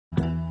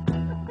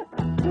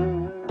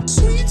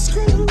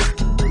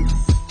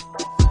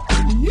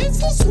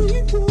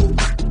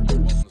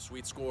The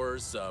sweet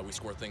scores, we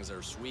score things that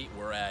are sweet.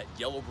 We're at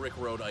Yellow Brick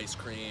Road Ice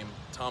Cream,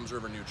 Toms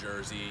River, New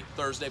Jersey,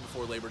 Thursday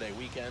before Labor Day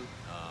weekend.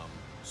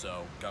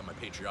 So got my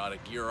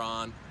patriotic gear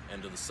on,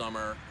 end of the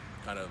summer,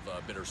 kind of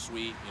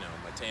bittersweet. You know,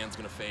 my tan's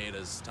gonna fade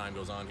as time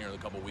goes on here in a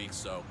couple weeks,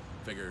 so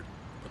figured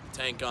put the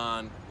tank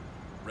on,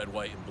 red,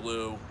 white, and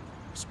blue,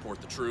 support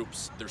the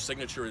troops. Their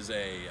signature is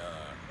a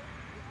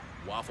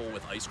waffle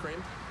with ice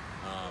cream.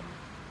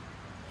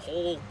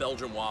 Whole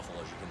Belgian waffle,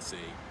 as you can see.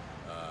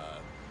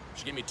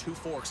 She gave me 2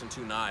 forks and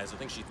 2 knives. I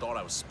think she thought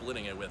I was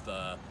splitting it with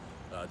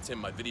Tim,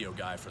 my video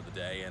guy for the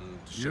day, and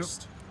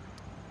just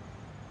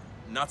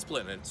not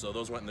splitting it. So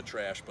those went in the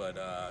trash,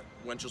 but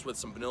went just with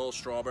some vanilla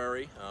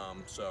strawberry.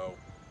 So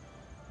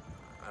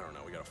I don't know.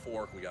 We got a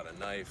fork, we got a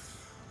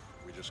knife.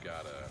 We just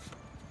got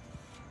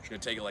just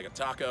gonna take it like a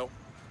taco.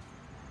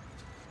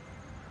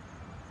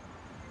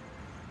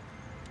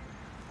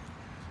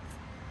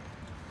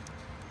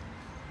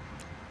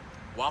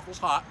 Waffle's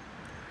hot.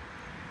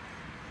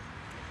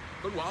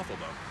 Good waffle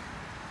though.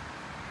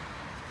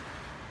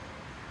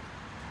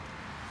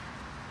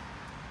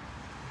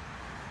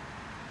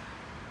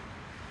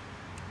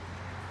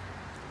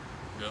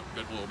 Yep,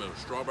 get a little bit of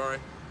strawberry.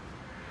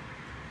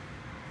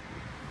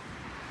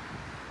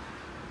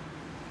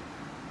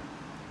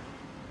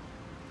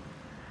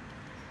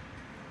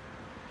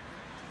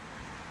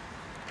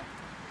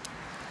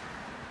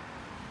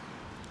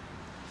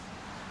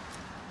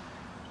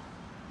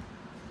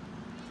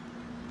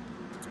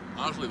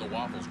 Honestly, the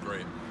waffle's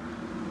great.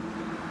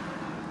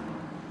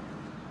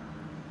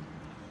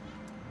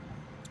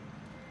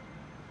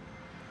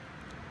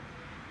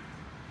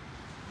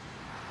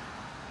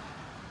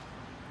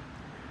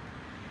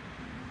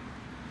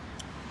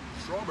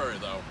 Strawberry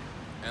though,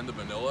 and the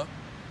vanilla,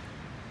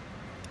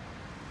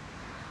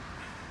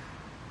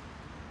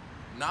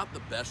 not the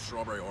best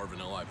strawberry or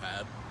vanilla I've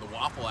had. The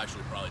waffle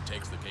actually probably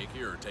takes the cake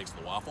here, or takes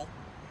the waffle.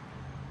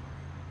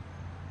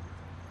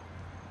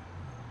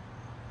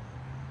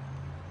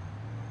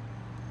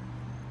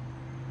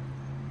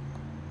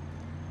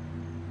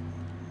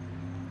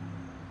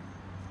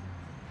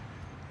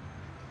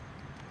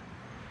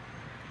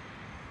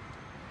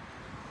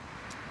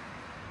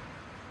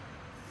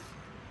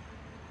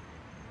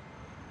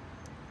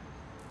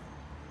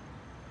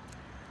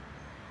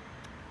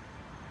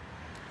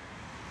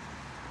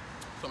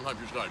 Sometimes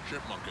you just gotta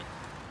chipmunk it.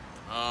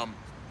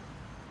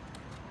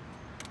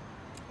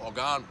 All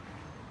gone.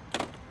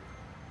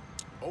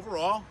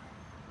 Overall,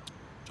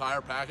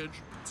 entire package,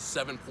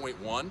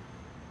 7.1.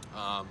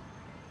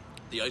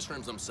 The ice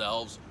creams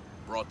themselves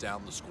brought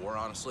down the score,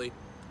 honestly.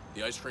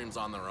 The ice creams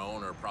on their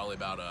own are probably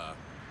about a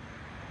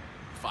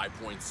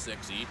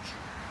 5.6 each.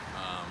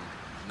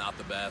 Not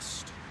the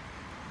best,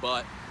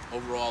 but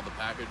overall the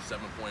package,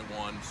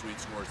 7.1. Sweet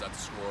scores, that's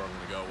the score.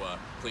 I'm gonna go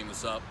clean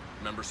this up.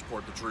 Remember,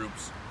 support the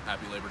troops.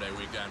 Happy Labor Day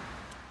weekend.